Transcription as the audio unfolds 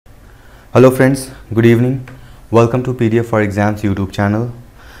Hello friends, good evening. Welcome to PDF for Exams YouTube channel.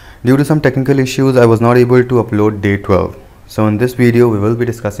 Due to some technical issues, I was not able to upload day 12. So in this video, we will be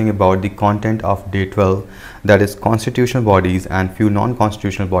discussing about the content of day 12, that is constitutional bodies and few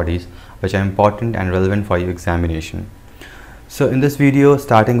non-constitutional bodies which are important and relevant for your examination. So in this video,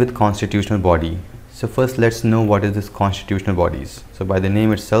 starting with constitutional body. So first let's know what is this constitutional bodies. So by the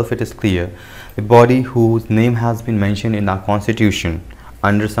name itself, it is clear. The body whose name has been mentioned in our constitution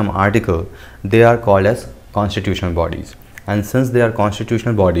under some article, they are called as constitutional bodies. And since they are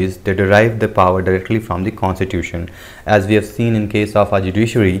constitutional bodies, they derive the power directly from the constitution. As we have seen in case of our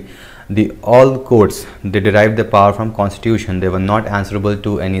judiciary, all courts, they derive the power from constitution. They were not answerable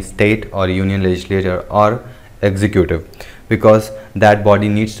to any state or union legislature or executive, because that body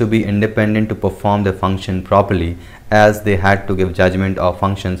needs to be independent to perform the function properly, as they had to give judgment or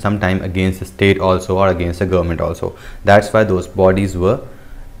function sometime against the state also or against the government also. That's why those bodies were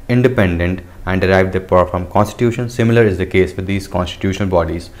independent and derived their power from constitution. Similar is the case with these constitutional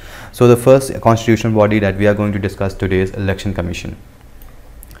bodies. So the first constitutional body that we are going to discuss today is election commission.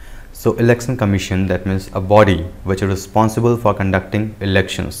 So election commission, that means a body which is responsible for conducting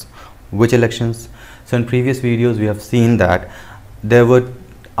elections. Which elections? So in previous videos we have seen that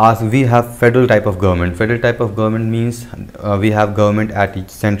we have federal type of government. Federal type of government means we have government at each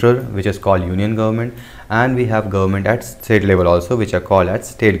central, which is called union government, and we have government at state level also, which are called as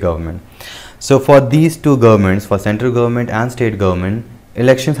state government. So for these two governments, for central government and state government,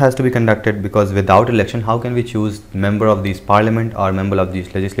 elections has to be conducted, because without election, how can we choose member of these parliament or member of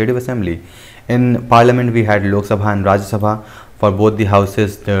these legislative assembly? In parliament we had Lok Sabha and Rajya Sabha. For both the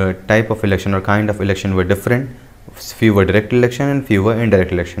houses, the type of election or kind of election were different. Few were direct election and few were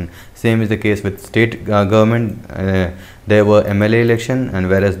indirect election. Same is the case with state government. There were MLA election, and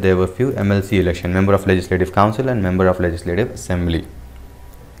whereas there were few MLC election, member of legislative council and member of legislative assembly.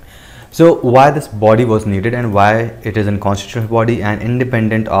 So why this body was needed and why it is a constitutional body and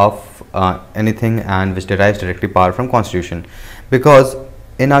independent of anything, and which derives directly power from constitution? Because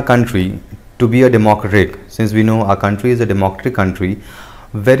in our country, to be a democratic, since we know our country is a democratic country,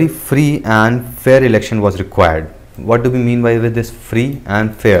 very free and fair election was required. What do we mean by with this free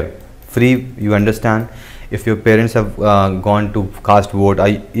and fair? Free, you understand, if your parents have gone to cast vote,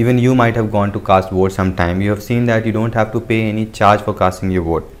 even you might have gone to cast vote sometime, you have seen that you don't have to pay any charge for casting your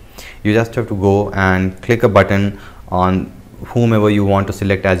vote. You just have to go and click a button on whomever you want to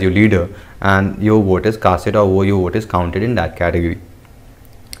select as your leader, and your vote is casted or your vote is counted in that category,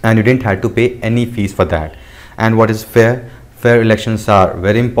 and you didn't have to pay any fees for that. And what is fair? Fair elections are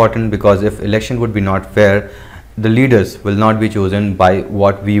very important, because if election would be not fair, the leaders will not be chosen by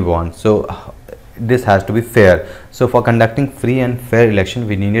what we want. So this has to be fair. So for conducting free and fair election,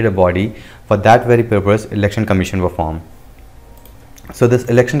 we needed a body. For that very purpose, election commission was formed. So this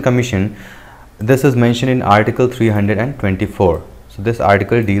election commission, this is mentioned in article 324. So this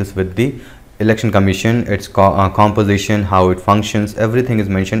article deals with the election commission, its composition, how it functions, everything is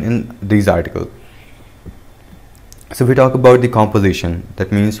mentioned in these articles. So we talk about the composition,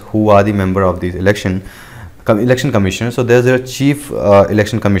 that means who are the member of these election commissioner. So there's a chief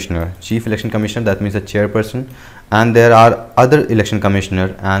election commissioner, that means a chairperson, and there are other election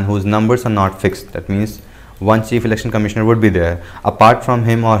commissioner and whose numbers are not fixed. That means one chief election commissioner would be there. Apart from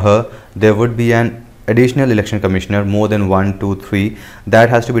him or her, there would be an additional election commissioner, more than 1, 2, 3. That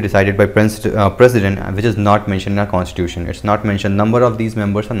has to be decided by president, which is not mentioned in our constitution. It's not mentioned. Number of these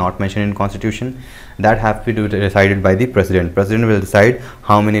members are not mentioned in constitution. That have to be decided by the president. President will decide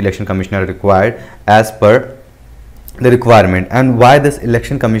how many election commissioners are required as per the requirement. And why this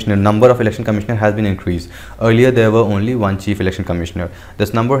election commissioner, number of election commissioner has been increased. Earlier there were only one chief election commissioner.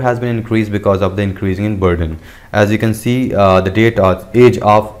 This number has been increased because of the increasing in burden. As you can see, the age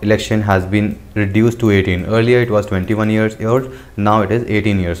of election has been reduced to 18. Earlier it was 21 years old, now it is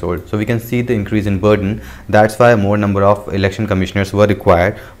 18 years old. So we can see the increase in burden. That's why more number of election commissioners were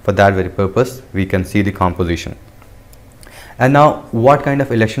required. For that very purpose, we can see the composition. And now, what kind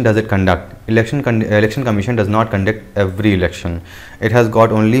of election does it conduct? Election commission does not conduct every election. It has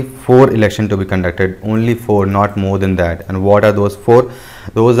got only 4 elections to be conducted, only 4, not more than that. And what are those 4?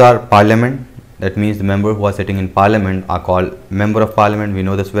 Those are parliament. That means the member who are sitting in parliament are called member of parliament. We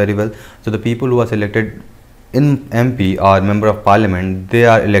know this very well. So the people who are selected in MP or member of parliament, they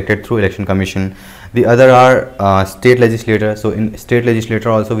are elected through election commission. The other are state legislator. So in state legislature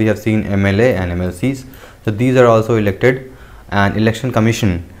also we have seen MLA and MLCs. So these are also elected, and election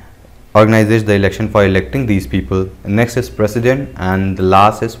commission organizes the election for electing these people. Next is president, and the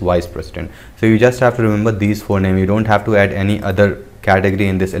last is vice president. So you just have to remember these 4 names. You don't have to add any other category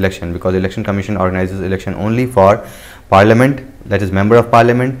in this election, because election commission organizes election only for parliament, that is member of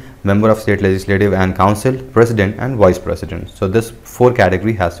parliament, member of state legislative and council, president and vice president. So this 4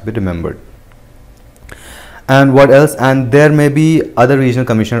 category has to be remembered. And what else? And there may be other regional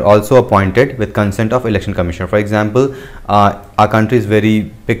commissioner also appointed with consent of election commissioner. For example, our country is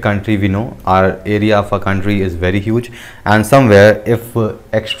very big country, we know our area of our country is very huge, and somewhere if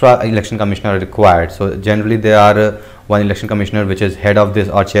extra election commissioner are required, so generally there are one election commissioner which is head of this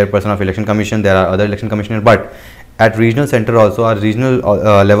or chairperson of election commission, there are other election commissioner, but at regional center also or regional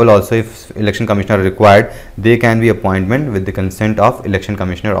level also, if election commissioner are required, they can be appointment with the consent of election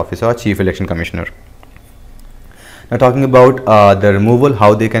commissioner officer or chief election commissioner. Now talking about the removal,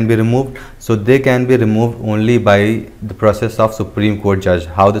 how they can be removed. So they can be removed only by the process of Supreme Court judge.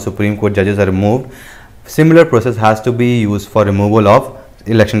 How the Supreme Court judges are removed, similar process has to be used for removal of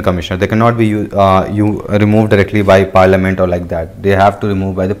election commissioner. They cannot be removed directly by parliament or like that. They have to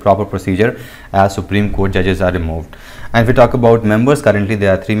remove by the proper procedure as Supreme Court judges are removed. And if we talk about members, currently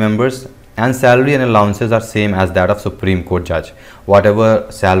there are 3 members, and salary and allowances are same as that of Supreme Court judge. Whatever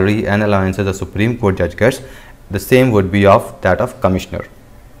salary and allowances the Supreme Court judge gets, the same would be of that of commissioner.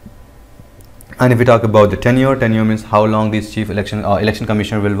 And if we talk about the tenure means how long these chief election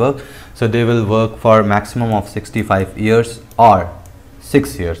commissioner will work. So they will work for maximum of 65 years or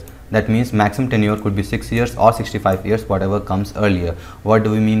 6 years. That means maximum tenure could be 6 years or 65 years, whatever comes earlier. What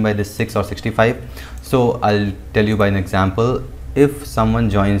do we mean by this 6 or 65? So I'll tell you by an example. If someone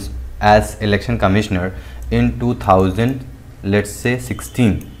joins as election commissioner in 2000, let's say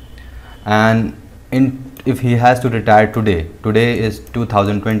 16, and if he has to retire today is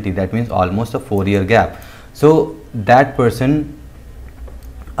 2020, that means almost a 4-year gap. So that person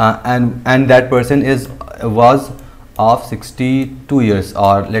and that person was of 62 years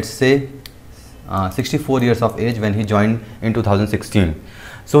or let's say 64 years of age when he joined in 2016.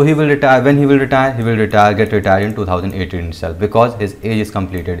 So he will retire. When he will retire, get retired in 2018 itself, because his age is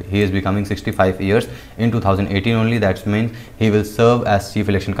completed. He is becoming 65 years in 2018 only. That means he will serve as chief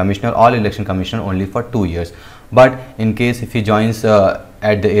election commissioner or election commissioner only for 2 years. But in case if he joins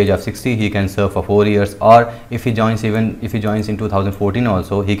at the age of 60, he can serve for 4 years, or if he joins in 2014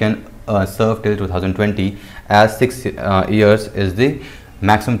 also, he can serve till 2020, as 6 years is the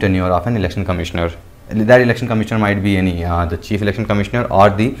maximum tenure of an election commissioner. That election commissioner might be any the chief election commissioner or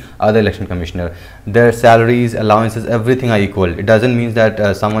the other election commissioner. Their salaries, allowances, everything are equal. It doesn't mean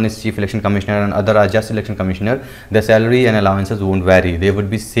that someone is chief election commissioner and other are just election commissioner. Their salary and allowances won't vary. They would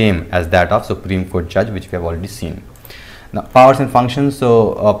be same as that of Supreme Court judge, which we have already seen. Now, powers and functions.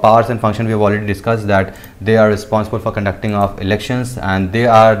 So powers and functions, we have already discussed that they are responsible for conducting of elections, and they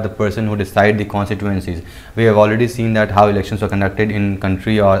are the person who decide the constituencies. We have already seen that how elections were conducted in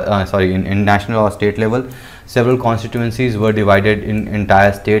country or in national or state level. Several constituencies were divided in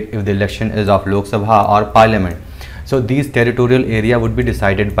entire state if the election is of Lok Sabha or parliament. So these territorial area would be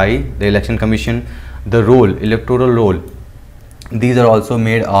decided by the election commission. The roll, electoral roll, these are also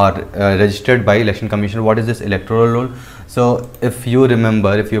made or registered by election commissioner. What is this electoral roll? So if you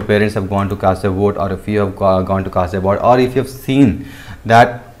remember, if your parents have gone to cast a vote, or if you have gone to cast a vote, or if you have seen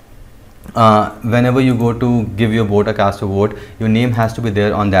that whenever you go to give your vote or cast a vote, your name has to be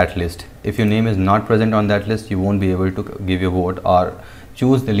there on that list. If your name is not present on that list, you won't be able to give your vote or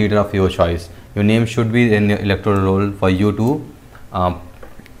choose the leader of your choice. Your name should be in the electoral roll for you to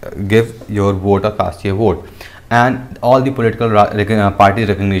give your vote or cast your vote. And all the political party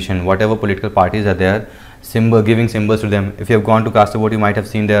recognition, whatever political parties are there, giving symbols to them. If you have gone to cast a vote, you might have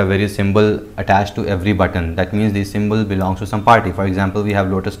seen there are various symbols attached to every button. That means the symbol belongs to some party. For example, we have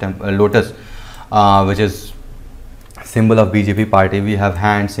lotus, which is symbol of BJP party. We have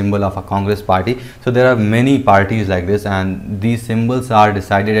hand, symbol of a Congress party. So there are many parties like this, and these symbols are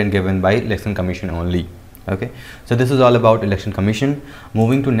decided and given by election commission only. Okay, so this is all about election commission.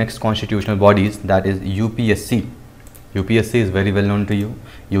 Moving to next constitutional bodies, that is UPSC. UPSC is very well known to you.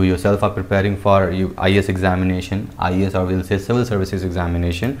 You yourself are preparing for IS examination, IS, or we'll say civil services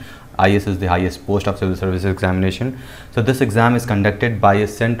examination. IS is the highest post of civil services examination. So this exam is conducted by a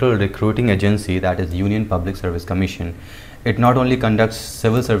central recruiting agency, that is Union Public Service Commission. It not only conducts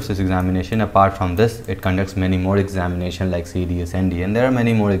civil services examination, apart from this, it conducts many more examination like CDS, ND, and there are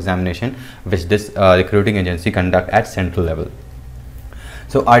many more examination which this recruiting agency conduct at central level.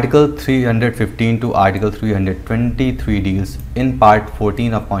 So Article 315 to Article 323 deals in Part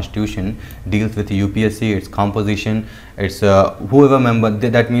 14 of Constitution, deals with UPSC, its composition, its whoever member,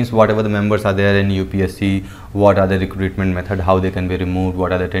 that means whatever the members are there in UPSC, what are the recruitment method, how they can be removed,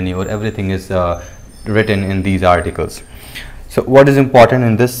 what are the tenure, everything is written in these articles. So what is important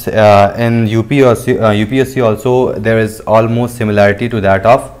in this, in UPSC also, there is almost similarity to that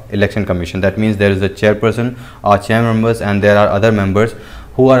of election commission. That means there is a chairperson or chair members, and there are other members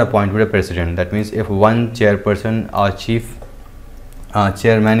who are appointed by president. That means if one chairperson or chief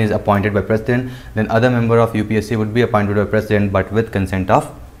chairman is appointed by president, then other member of UPSC would be appointed by president, but with consent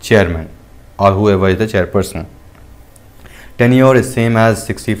of chairman or whoever is the chairperson. Tenure is same as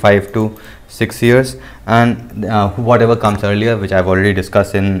 65 to 6 years, and whatever comes earlier, which I've already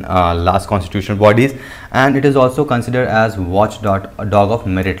discussed in last constitutional bodies. And it is also considered as watchdog of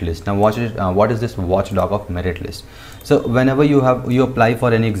merit list. Now what is this watchdog of merit list? So whenever you apply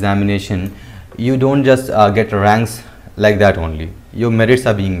for any examination, you don't just get ranks like that only. Your merits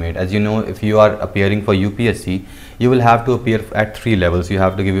are being made. As you know, if you are appearing for UPSC, you will have to appear at 3 levels. You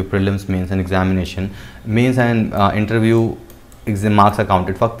have to give your prelims, mains and examination. Mains and interview exam marks are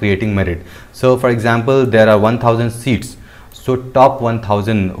counted for creating merit. So for example, there are 1000 seats. So top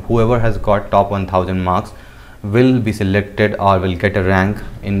 1000, whoever has got top 1000 marks will be selected or will get a rank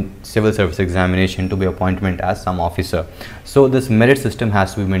in civil service examination to be appointment as some officer. So this merit system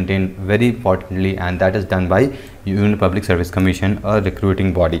has to be maintained very importantly, and that is done by Union Public Service Commission, a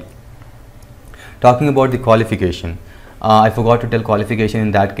recruiting body. Talking about the qualification, I forgot to tell qualification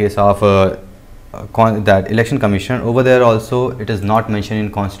in that case of that election commissioner. Over there also it is not mentioned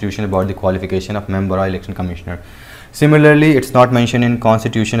in constitution about the qualification of member or election commissioner. Similarly, it's not mentioned in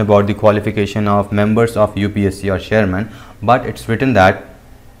constitution about the qualification of members of UPSC or chairman, but it's written that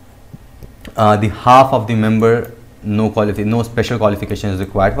the half of the member, no special qualification is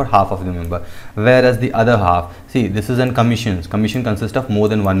required for half of the member, whereas the other half, see, this is in commission consists of more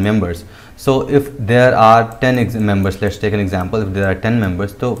than 1 members. So if there are 10 members, let's take an example, if there are 10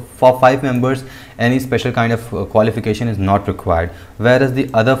 members, so for 5 members any special kind of qualification is not required, whereas the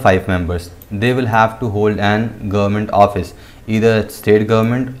other 5 members, they will have to hold an government office, either state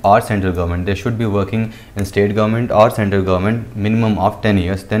government or central government. They should be working in state government or central government minimum of 10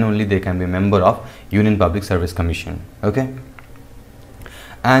 years, then only they can be member of Union Public Service Commission. Okay,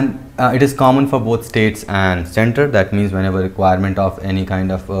 and it is common for both states and center. That means whenever requirement of any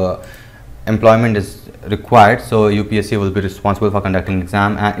kind of employment is required, so UPSC will be responsible for conducting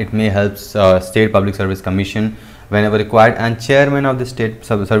exam, and it may help State Public Service Commission whenever required. And chairman of the State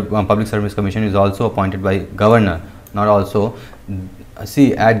Public Service Commission is also appointed by governor. Not also,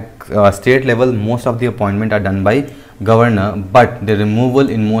 see, at state level most of the appointment are done by governor, but the removal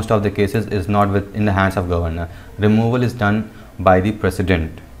in most of the cases is not in the hands of governor. Removal is done by the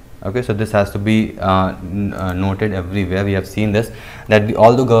president. Okay, so this has to be noted everywhere. We have seen this, that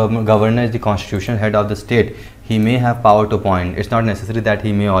although governor is the constitutional head of the state, he may have power to appoint. It's not necessary that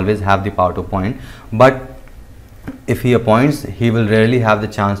he may always have the power to appoint, but if he appoints, he will rarely have the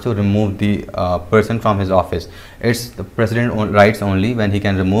chance to remove the person from his office. It's the president rights only when he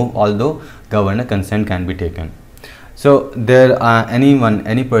can remove, although governor consent can be taken. So there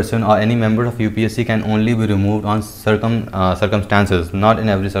any person or any member of UPSC can only be removed on circumstances. Not in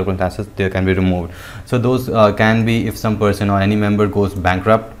every circumstances they can be removed. So those can be if some person or any member goes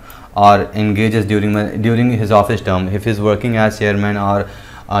bankrupt or engages during his office term. If he is working as chairman or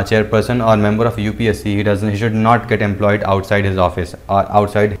chairperson or member of UPSC, he should not get employed outside his office, or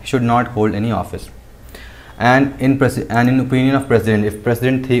outside he should not hold any office. And in opinion of president, if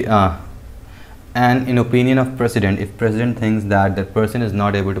president if president thinks that that person is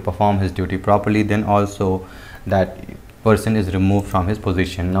not able to perform his duty properly, then also that person is removed from his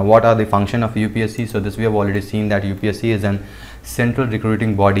position. Now what are the function of UPSC? So this we have already seen, that UPSC is an central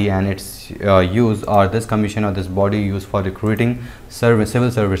recruiting body, and its use, or this commission or this body used for recruiting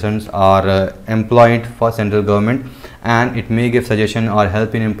civil servants are employed for central government, and it may give suggestion or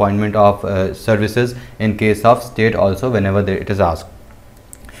help in appointment of services in case of state also whenever it is asked.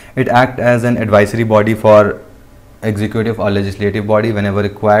 It acts as an advisory body for executive or legislative body whenever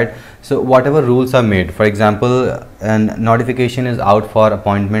required. So whatever rules are made, for example, an notification is out for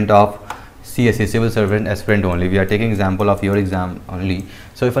appointment of CSA, civil servant aspirant only. We are taking example of your exam only.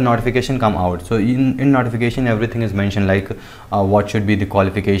 So if a notification come out, so in notification everything is mentioned, like what should be the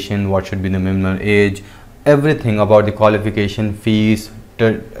qualification, what should be the minimum age, everything about the qualification, fees,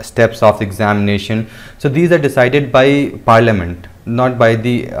 steps of the examination. So these are decided by parliament, not by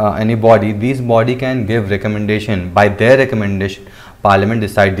the any body. This body can give recommendation. By their recommendation, parliament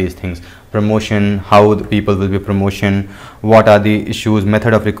decide these things. Promotion, how the people will be promotion, what are the issues,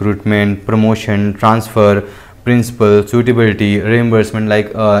 method of recruitment, promotion, transfer, principal, suitability, reimbursement.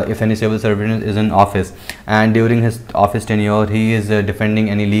 Like if any civil servant is in office and during his office tenure he is defending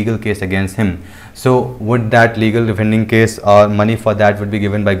any legal case against him, so would that legal defending case or money for that would be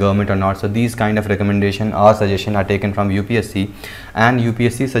given by government or not? So these kind of recommendation or suggestion are taken from UPSC, and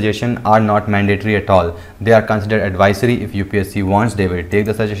UPSC suggestion are not mandatory at all. They are considered advisory. If UPSC wants, they will take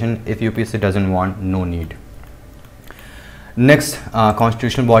the suggestion. If UPSC doesn't want, no need. Next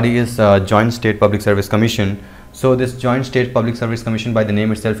constitutional body is Joint State Public Service Commission. So this Joint State Public Service Commission, by the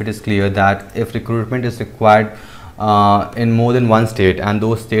name itself, it is clear that if recruitment is required in more than one state and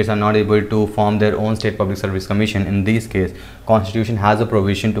those states are not able to form their own State Public Service Commission, in this case Constitution has a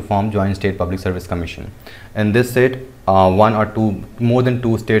provision to form Joint State Public Service Commission. In this state, one or two, more than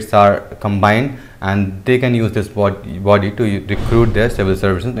two states are combined and they can use this body to recruit their civil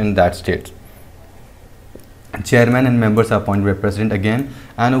servants in that state. Chairman and members are appointed by President again,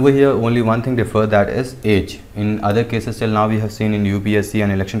 and over here only one thing differs, that is age. In other cases till now we have seen in UPSC and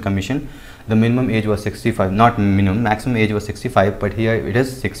Election Commission the minimum age was 65, not minimum, maximum age was 65, but here it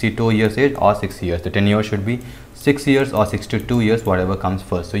is 62 years age or 6 years. The tenure should be 6 years or 62 years, whatever comes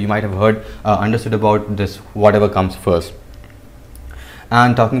first. So you might have heard understood about this, whatever comes first.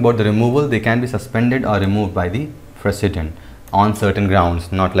 And talking about the removal, they can be suspended or removed by the President on certain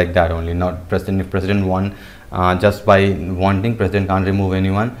grounds, not like that only, not President. If President want, just by wanting, President can't remove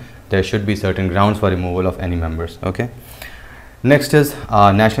anyone. There should be certain grounds for removal of any members. Okay. Next is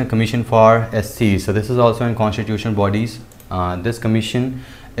National Commission for SCs. So this is also in constitutional bodies. This commission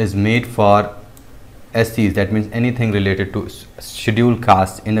is made for SCs, that means anything related to scheduled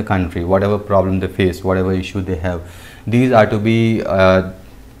castes in the country, whatever problem they face, whatever issue they have, these are to be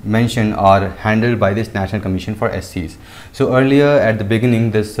mentioned or handled by this National Commission for SCs. So earlier at the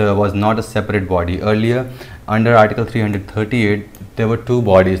beginning this was not a separate body. Earlier under Article 338 there were two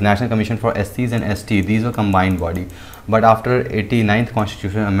bodies, National Commission for SCs and ST. These were combined body, but after 89th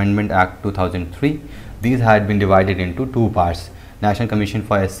Constitutional Amendment Act 2003 these had been divided into two parts, National Commission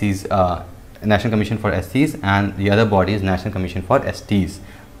for SCs, National Commission for SCs, and the other body is National Commission for STs.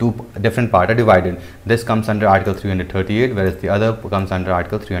 Two different parts are divided. This comes under Article 338, whereas the other comes under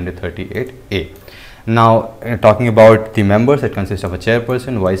Article 338A. Now talking about the members, it consists of a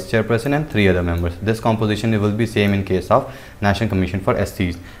chairperson, vice chairperson and three other members. This composition will be same in case of National Commission for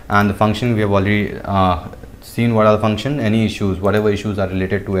SCs, and the function we have already seen. What are the function? Any issues, whatever issues are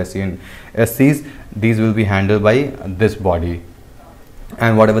related to SC and SCs, these will be handled by this body,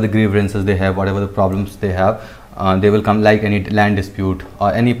 and whatever the grievances they have, whatever the problems they have, they will come, like any land dispute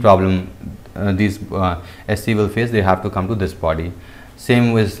or any problem these SC will face, they have to come to this body.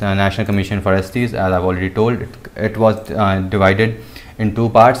 Same with National Commission for STs, as I've already told, it was divided in two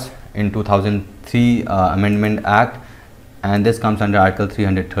parts in 2003 Amendment Act, and this comes under Article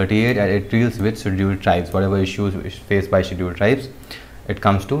 338 and it deals with scheduled tribes. Whatever issues faced by scheduled tribes, it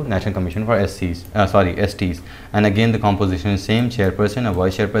comes to National Commission for STs. And again the composition is same, chairperson, a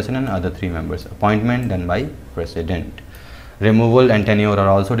vice chairperson and other three members. Appointment done by President. Removal and tenure are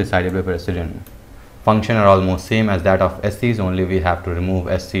also decided by President. Function are almost same as that of SCs, only we have to remove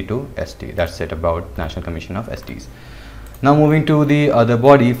SC to ST. That's it about National Commission of STs. Now moving to the other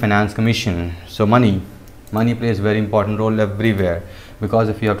body, Finance Commission. So money plays very important role everywhere, because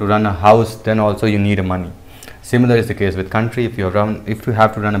if you have to run a house, then also you need a money. Similar is the case with country. If you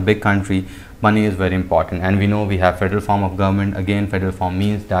have to run a big country, money is very important. And we know we have federal form of government. Again, federal form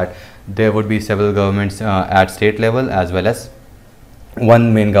means that there would be several governments at state level as well as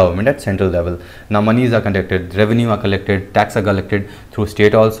one main government at central level. Now monies are conducted, revenue are collected, tax are collected through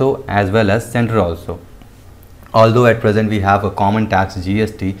state also as well as central also. Although at present we have a common tax,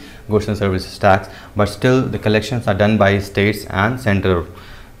 GST, goods and services tax, but still the collections are done by states and central.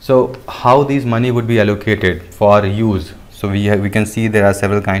 So how these money would be allocated for use? So we can see there are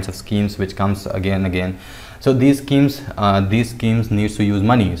several kinds of schemes which comes again and again. So these schemes needs to use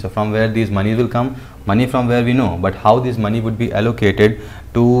money. So from where these money will come? Money from where we know, but how this money would be allocated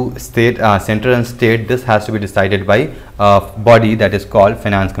to state, central and state, this has to be decided by a body that is called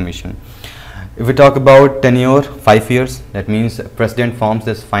Finance Commission. If we talk about tenure, 5 years, that means President forms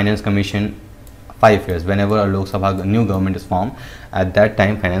this Finance Commission 5 years. Whenever a Lok Sabha new government is formed, at that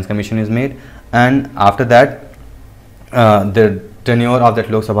time Finance Commission is made, and after that the tenure of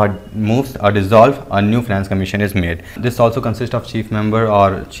that Lok Sabha moves or dissolve, a new Finance Commission is made. This also consists of chief member of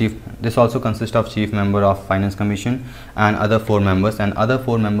Finance Commission and other 4 members, and other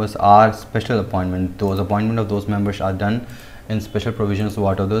 4 members are special appointment. Those appointment of those members are done in special provisions.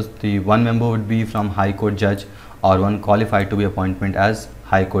 What are those? The one member would be from High Court judge or one qualified to be appointment as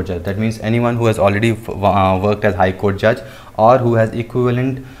High Court judge. That means anyone who has already worked as High Court judge or who has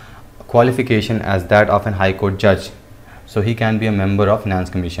equivalent qualification as that of an High Court judge, so he can be a member of Finance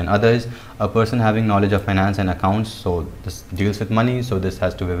Commission. Other is a person having knowledge of finance and accounts, so this deals with money, so this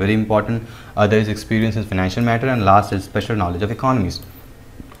has to be very important. Other is experience in financial matter, and last is special knowledge of economies.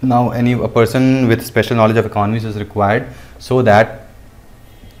 Now a person with special knowledge of economies is required, so that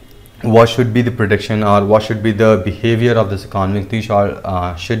what should be the prediction or what should be the behavior of this economy, these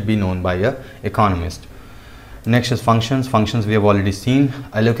all should be known by a economist. Next is functions. Functions we have already seen.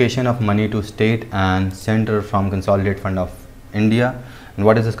 Allocation of money to state and center from Consolidated Fund of India. And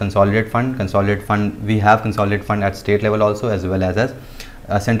what is this Consolidated Fund? Consolidated Fund, we have Consolidated Fund at state level also, as well as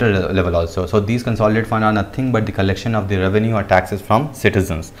central level also. So these Consolidated Fund are nothing but the collection of the revenue or taxes from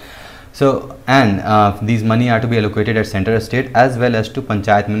citizens. So, and these money are to be allocated at center state as well as to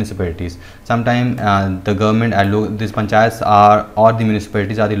panchayat municipalities. Sometimes the government, these panchayats are, or the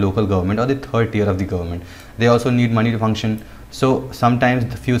municipalities are the local government or the third tier of the government. They also need money to function. So sometimes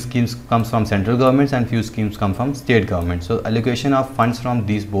the few schemes comes from central governments and few schemes come from state government. So allocation of funds from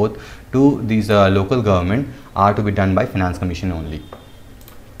these both to these local government are to be done by Finance Commission only.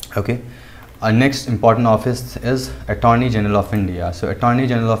 Okay. Our next important office is Attorney General of India. So Attorney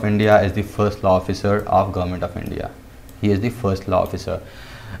General of India is the first law officer of Government of India. He is the first law officer,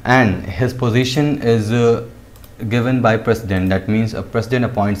 and his position is given by President. That means a President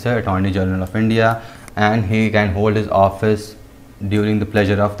appoints the Attorney General of India, and he can hold his office during the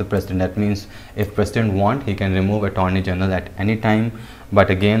pleasure of the President. That means if President wants, he can remove Attorney General at any time, but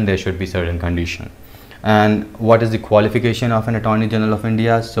again there should be certain condition. And what is the qualification of an Attorney General of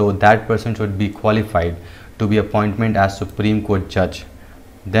India? So that person should be qualified to be appointment as Supreme Court judge.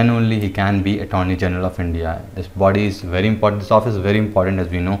 Then only he can be Attorney General of India. This body is very important. This office is very important, as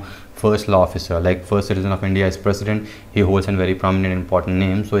we know. First law officer, like first citizen of India is President. He holds a very prominent important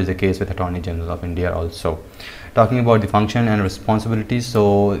name. So is the case with Attorney General of India also. Talking about the function and responsibilities,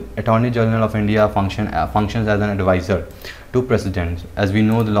 so Attorney General of India functions as an advisor to President. As we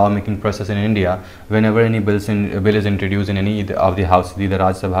know, the lawmaking process in India, whenever any bill is introduced in any of the houses, either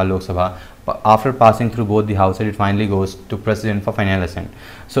Rajya Sabha, Lok Sabha, after passing through both the houses, it finally goes to President for final assent.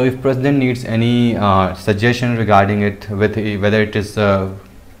 So if President needs any suggestion regarding it, with whether it is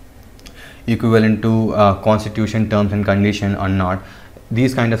equivalent to constitution terms and condition or not,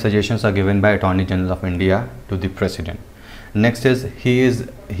 these kind of suggestions are given by Attorney General of India to the President. Next is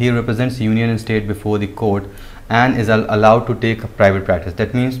he represents union and state before the court and is allowed to take a private practice.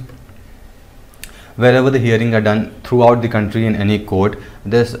 That means wherever the hearings are done throughout the country in any court,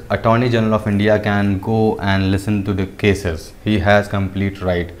 this Attorney General of India can go and listen to the cases. He has complete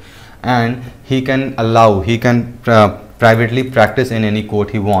right, and he can privately practice in any court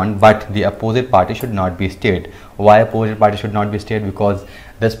he wants, but the opposite party should not be state. Why opposite party should not be state? Because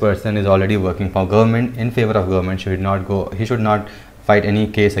this person is already working for government, in favor of government. He should not fight any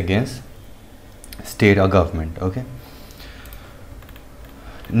case against state or government. Okay.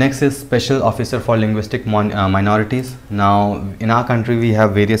 Next is Special Officer for Linguistic Minorities. Now in our country we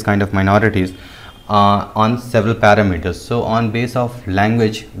have various kind of minorities on several parameters. So on base of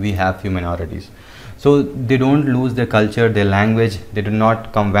language we have few minorities. So they don't lose their culture, their language, they do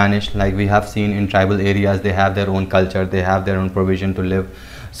not come vanish. Like we have seen in tribal areas, they have their own culture, they have their own provision to live.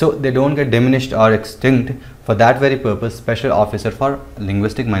 So they don't get diminished or extinct. For that very purpose, Special Officer for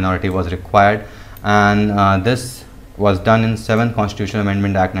Linguistic Minority was required, and this was done in 7th Constitutional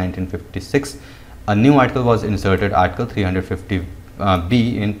Amendment Act 1956. A new article was inserted, Article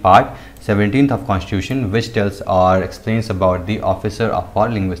 350B in Part 17th of Constitution, which tells or explains about the officer for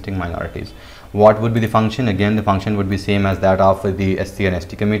linguistic minorities. What would be the function? Again, the function would be same as that of the SC and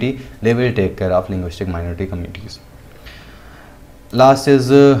ST committee. They will take care of linguistic minority communities. Last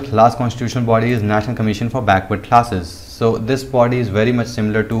constitutional body is National Commission for Backward Classes. So this body is very much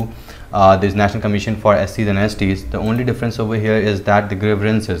similar to this National Commission for SCs and STs. The only difference over here is that the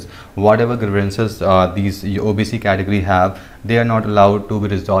grievances, whatever grievances these OBC category have, they are not allowed to be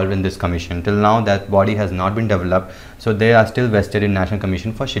resolved in this commission. Till now that body has not been developed, so they are still vested in National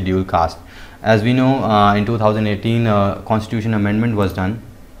Commission for Scheduled Caste. As we know, in 2018 Constitution Amendment was done,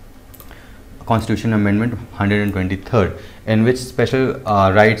 Constitution Amendment 123rd, in which special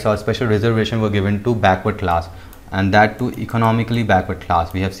rights or special reservation were given to backward class, and that to economically backward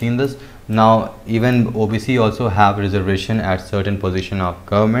class. We have seen this. Now even OBC also have reservation at certain position of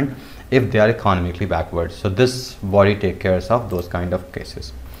government if they are economically backward. So this body take care of those kind of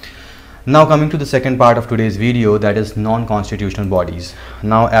cases. Now coming to the second part of today's video, that is non-constitutional bodies.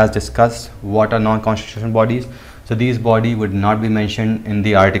 Now as discussed, what are non-constitutional bodies? So these body would not be mentioned in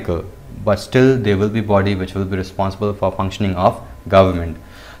the article, but still they will be body which will be responsible for functioning of government.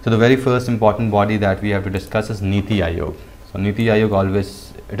 So the very first important body that we have to discuss is Niti Aayog. So Niti Aayog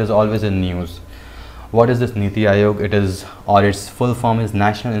is always in news. What is this Niti Aayog? It is, or its full form is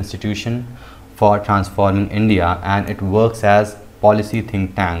National Institution for Transforming India, and it works as policy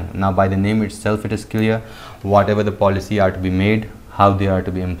think tank. Now by the name itself it is clear whatever the policy are to be made, how they are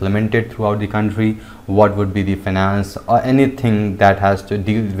to be implemented throughout the country, what would be the finance or anything that has to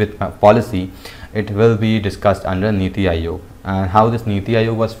deal with policy, it will be discussed under Niti Aayog. And how this Niti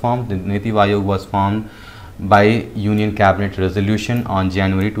Aayog was formed? The Niti Aayog was formed by Union Cabinet resolution on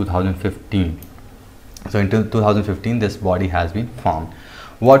January 2015. So in 2015 this body has been formed.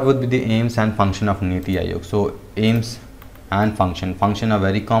 What would be the aims and function of Niti Aayog? So aims and function are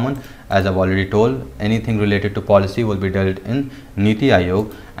very common. As I've already told, anything related to policy will be dealt in Niti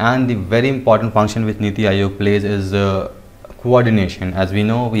Aayog, and the very important function which Niti Aayog plays is coordination. As we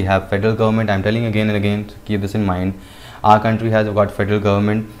know, we have federal government. I'm telling again and again to keep this in mind. Our country has got federal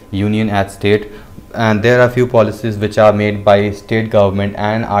government, union at state, and there are few policies which are made by state government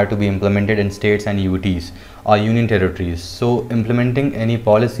and are to be implemented in states and UTs or union territories. So implementing any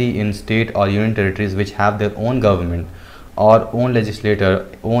policy in state or union territories which have their own government or own legislator,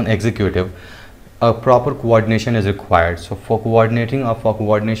 own executive, a proper coordination is required. So for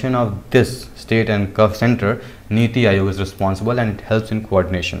coordination of this state and center, Niti Aayog is responsible, and it helps in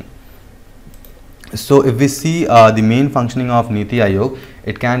coordination. So if we see the main functioning of Niti Aayog,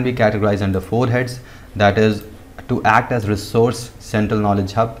 it can be categorized under 4 heads, that is to act as resource central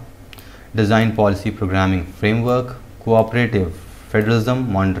knowledge hub, design policy programming framework, cooperative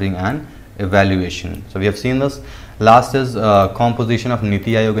federalism, monitoring and evaluation. So we have seen this. Last is composition of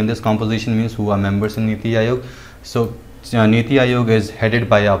Niti Aayog. In this composition means who are members in Niti Aayog. So Niti Aayog is headed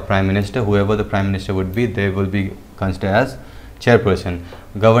by a prime minister. Whoever the prime minister would be, they will be considered as chairperson.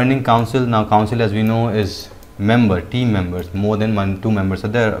 Governing council, now council as we know is team members, more than 1 or 2 members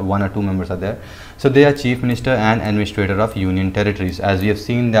are there. So they are chief minister and administrator of union territories. As we have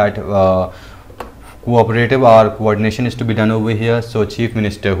seen that cooperative or coordination is to be done over here, so chief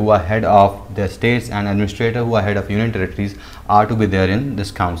minister who are head of the states and administrator who are head of union territories are to be there in this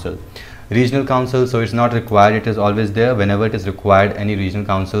council. Regional council, so it's not required, it is always there. Whenever it is required, any regional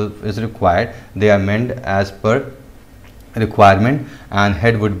council is required, they are meant as per requirement, and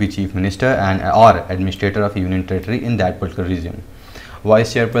head would be chief minister and or administrator of union territory in that particular region.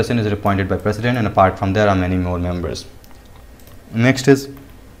 Vice chairperson is appointed by president, and apart from there are many more members. Next is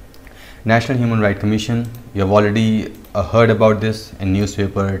National Human Rights Commission. You have already heard about this in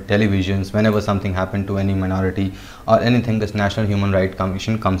newspaper, televisions. Whenever something happened to any minority or anything, this National Human Rights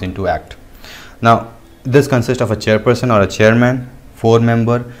Commission comes into act. Now this consists of a chairperson or a chairman,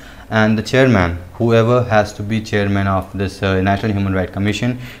 4-member, and the chairman, whoever has to be chairman of this National Human Rights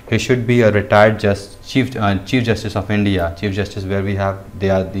Commission, he should be a retired Chief Justice of India. Chief Justice, where we have, they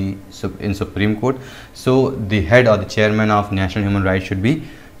are in Supreme Court. So the head or the chairman of National Human Rights should be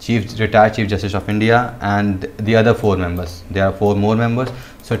retired Chief Justice of India, and the other 4 members. There are 4 more members.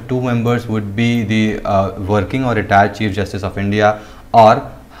 So 2 members would be the working or retired Chief Justice of India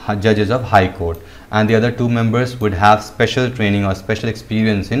or judges of High Court, and the other 2 members would have special training or special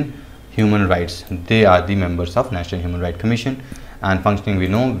experience in human rights. They are the members of National Human Rights Commission, and functioning we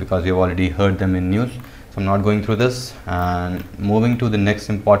know because we have already heard them in news, so I'm not going through this. And moving to the next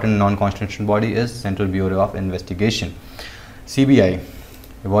important non-constitutional body is Central Bureau of Investigation, CBI.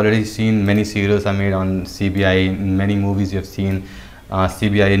 We've already seen many serials are made on CBI. In many movies you have seen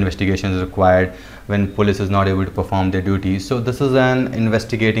CBI investigation is required when police is not able to perform their duties. So this is an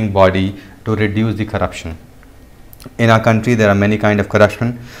investigating body to reduce the corruption. In our country there are many kind of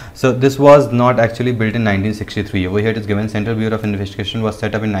corruption. So this was not actually built in 1963. Over here it is given Central Bureau of Investigation was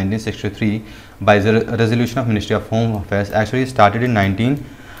set up in 1963 by the resolution of Ministry of Home Affairs. Actually started in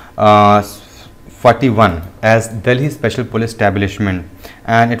 1941 as Delhi Special Police Establishment,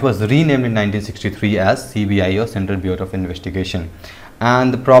 and it was renamed in 1963 as CBI or Central Bureau of Investigation.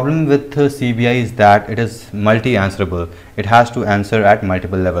 And the problem with CBI is that it is multi-answerable. It has to answer at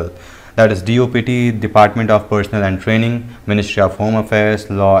multiple levels. That is DOPT, Department of Personnel and Training, Ministry of Home Affairs,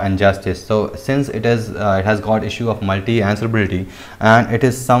 Law and Justice. So since it has got issue of multi-answerability and it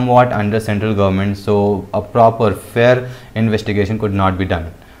is somewhat under central government, so a proper fair investigation could not be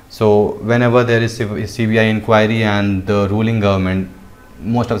done. So whenever there is CBI inquiry and the ruling government,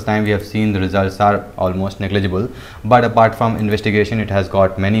 most of the time we have seen the results are almost negligible. But apart from investigation, it has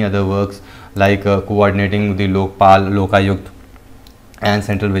got many other works like coordinating the Lokpal, Lokayukt and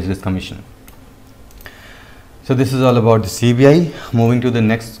Central Vigilance Commission. So this is all about the CBI. Moving to the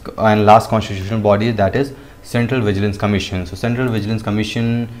next and last constitutional body, that is Central Vigilance Commission. So Central Vigilance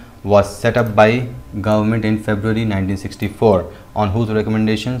Commission was set up by government in February 1964 on whose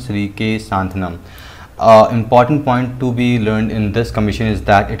recommendation? Sri K. Santhanam. Important point to be learned in this commission is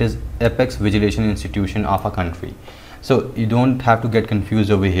that it is apex vigilation institution of a country. So you don't have to get confused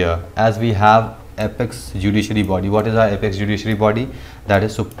over here, as we have apex judiciary body. What is our apex judiciary body? That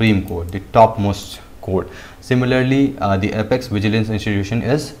is Supreme Court, the topmost court. Similarly, the apex vigilance institution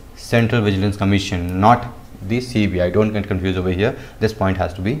is Central Vigilance Commission, not the CBI. Don't get confused over here. This point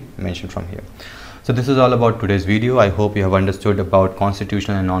has to be mentioned from here. So this is all about today's video. I hope you have understood about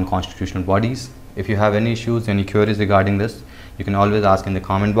constitutional and non-constitutional bodies. If you have any issues, any queries regarding this, you can always ask in the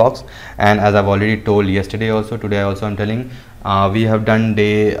comment box. And as I've already told yesterday also, today also I'm telling, we have done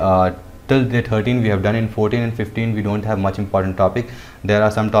till day 13 we have done. In 14 and 15 we don't have much important topic. There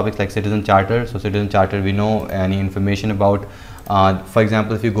are some topics like citizen charter. So citizen charter, we know any information about, for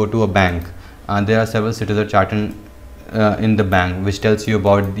example, if you go to a bank, there are several citizen charter in the bank which tells you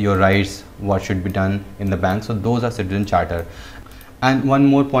about your rights, what should be done in the bank. So those are citizen charter. And one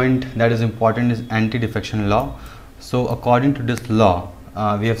more point that is important is anti-defection law. So according to this law,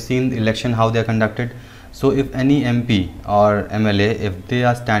 we have seen the election how they are conducted. So if any MP or MLA, if they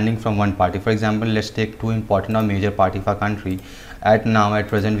are standing from one party, for example, let's take two important or major party of our country. At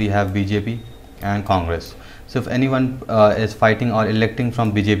present we have BJP and Congress. So if anyone is fighting or electing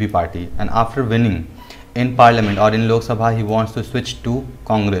from BJP party, and after winning in Parliament or in Lok Sabha, he wants to switch to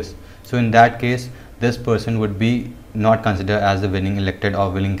Congress. So in that case, this person would be not considered as the winning elected or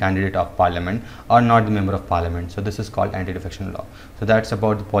winning candidate of Parliament, or not the member of Parliament. So this is called anti-defection law. So that's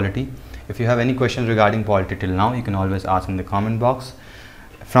about the polity. If you have any questions regarding polity till now, you can always ask in the comment box.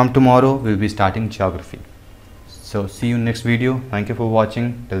 From tomorrow we'll be starting geography. So see you in next video. Thank you for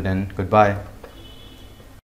watching. Till then, goodbye.